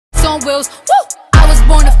on wheels. Woo! I was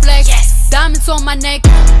born to flex. Yes. Diamonds on my neck.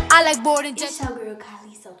 I like boarding It's your girl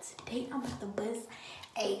Kylie. So today I'm about to bust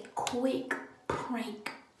a quick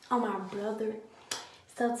prank on my brother.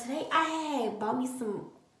 So today I had bought me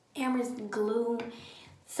some Amherst glue.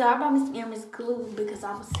 So I bought me some Amherst glue because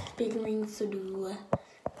I was figuring to do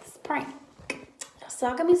this prank. So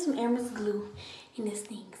I got me some Amherst glue in this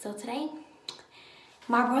thing. So today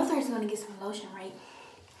my brother is gonna get some lotion, right?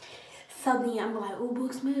 So then I'm like, oh,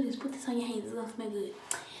 Book, smell this. Put this on your hands. It's gonna smell good.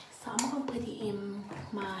 So I'm gonna put it in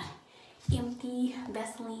my empty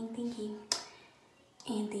Vaseline thingy.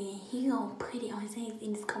 And then he gonna put it on his hands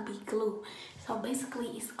and it's gonna be glue. So basically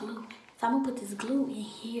it's glue. So I'm gonna put this glue in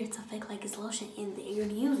here to fake like it's lotion and then you're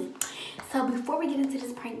gonna use it. So before we get into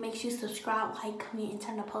this prank, make sure you subscribe, like, comment, and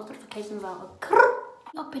turn the post notifications on.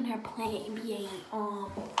 Up in her playing NBA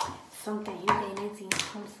something, NBA 19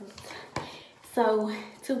 something. So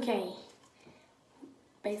 2K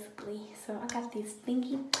basically. So I got this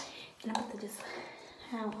thingy and I'm about to just,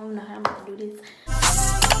 I don't know how I'm about to do this.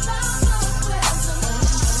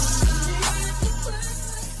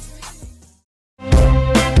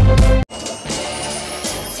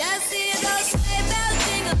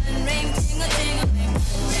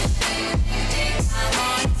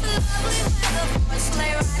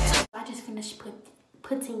 I just finished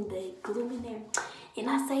putting the glue in there, and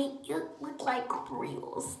I say it look like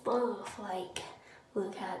real stuff. Like,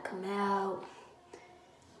 look how it come out,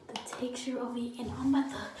 the texture of it, and I'm about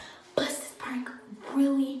to bust this prank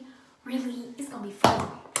really, it's gonna be fun.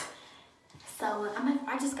 So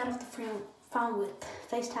I just got off the phone with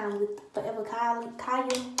FaceTime with Forevaaa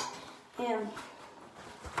Kaya, and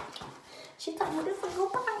she told me this was a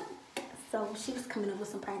prank. So she was coming up with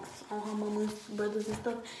some pranks on her mama's brothers and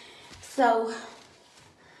stuff. So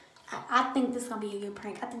I think this is gonna be a good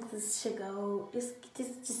prank. I think this should go. This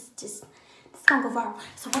gonna go viral.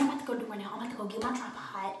 So what I'm about to go do right now, I'm about to go get my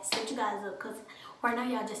tripod, set you guys up, cause right now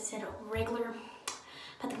y'all just set up regular. I'm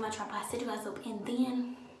about to get my tripod, set you guys up, and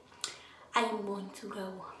then I am going to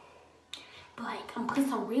go. But like, I'm putting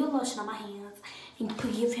some real lotion on my hands and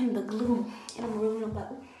give him the glue, and I'm rolling them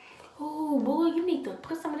up. Oh boy, you need to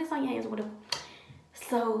put some of this on your hands or whatever.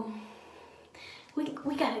 So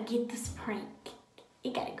we gotta get this prank.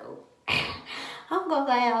 It gotta go. I'm gonna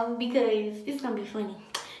laugh because it's gonna be funny.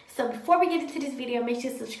 So before we get into this video, make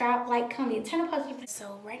sure to subscribe, like, comment, turn on post notifications.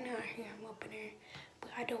 So right now here I'm up in there, but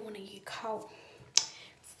I don't want to get caught.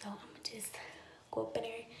 So I'm gonna just go up in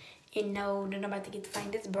there and know that I'm about to get the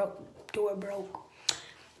find this door broke.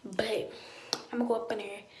 But I'm gonna go up in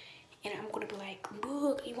there. And I'm gonna be like,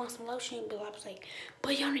 Book, you want some lotion? But I was like,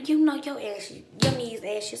 but you know your ass, your knees,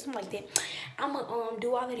 ass, something like that. I'm gonna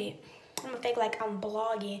do all of that. I'm gonna think like I'm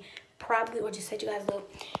vlogging, probably, or just set you guys up,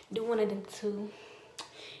 do one of them two.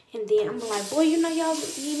 And then I'm like, boy, you know your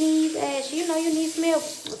knees, ass, you know you need some help, or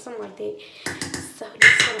something like that. So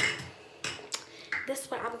this is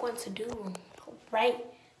what I'm going to do right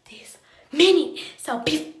this minute. So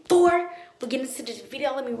before we get into this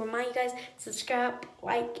video, let me remind you guys, subscribe,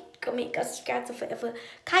 like, comment, subscribe to Forevaaa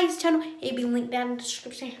Kai's channel. It'll be linked down in the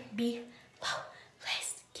description below.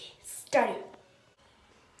 Let's get started.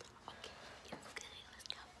 Okay, let's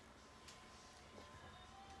go.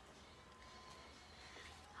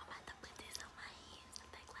 I'm about to put this on my hands and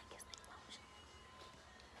think like it's the lotion.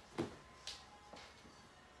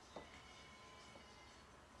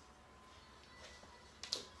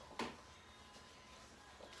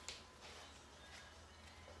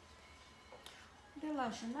 That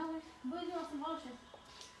lotion, no. But you want some lotion?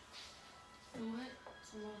 Some what?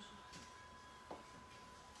 Some lotion.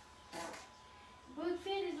 But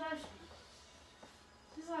fit this lotion.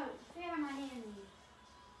 Just like, feel how my hand is.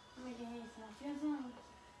 I'll make your hand sound. Feel something?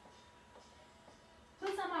 Put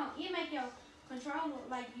something on. You make your controller,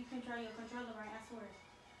 like you control your controller, right? I swear.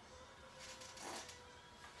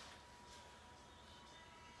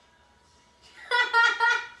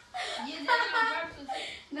 You did it on purpose.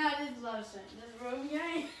 No, this is lotion. Just rub your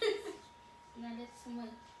hand. No, that's too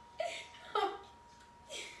much.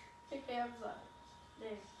 Okay, I'm sorry.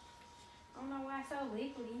 There. I don't know why it's so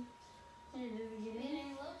liquidy. Here, just get It it.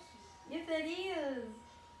 ain't lotion. Yes, it is.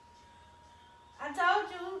 I told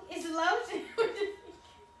you, it's lotion.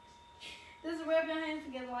 Just rub your hands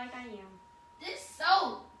together like I am. This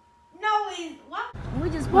soap. No, it's what? We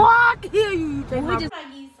just walk here. You We just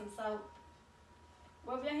like use some soap.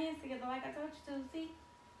 Rub your hands together like I told you to. See?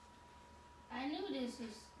 I knew this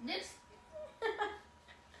is this.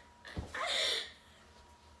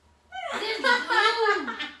 This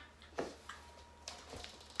glue.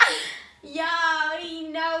 Y'all, you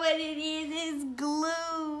know what it is. It's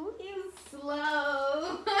glue. You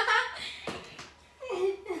slow.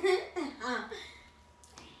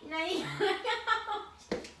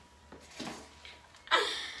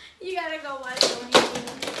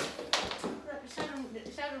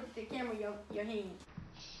 your hand.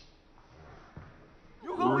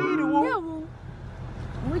 You gonna eat it, Woo? Yeah, Woo.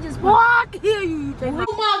 We just Boy, I can hear you. You take my...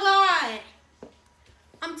 Oh my God.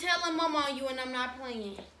 I'm telling Mama on you and I'm not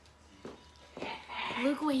playing.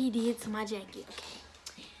 Look what he did to my jacket.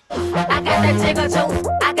 Okay. I got that jigger too.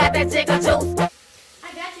 I got that jigger too.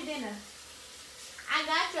 I got you, didn't I? I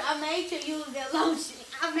got you. I made you use that lotion.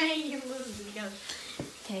 I made him use the lotion.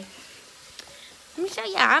 Okay. Let me show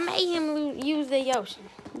y'all. I made him use the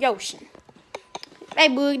lotion. Hey,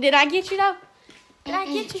 Boog, did I get you though? Did I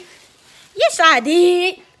get you? Yes, I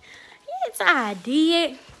did. Yes, I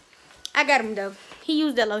did. I got him though. He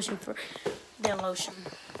used that lotion for that lotion.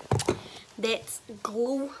 That's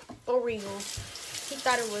glue for real. He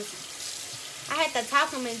thought it was. I had to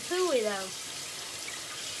talk him into it though.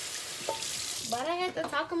 But I had to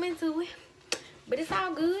talk him into it. But it's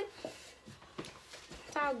all good.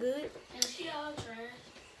 It's all good. And she all trash.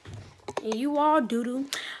 And you all doo-doo.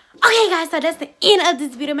 Okay, guys, so that's the end of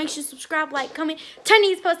this video. Make sure to subscribe, like, comment, turn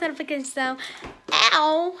these post notifications on.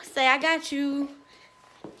 Ow. Say I got you.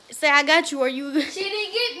 Say I got you or you. She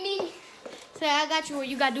didn't get me. Say I got you or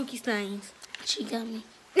you got dookie stains. She got me.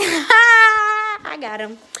 I got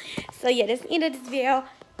him. So, yeah, that's the end of this video.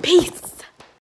 Peace.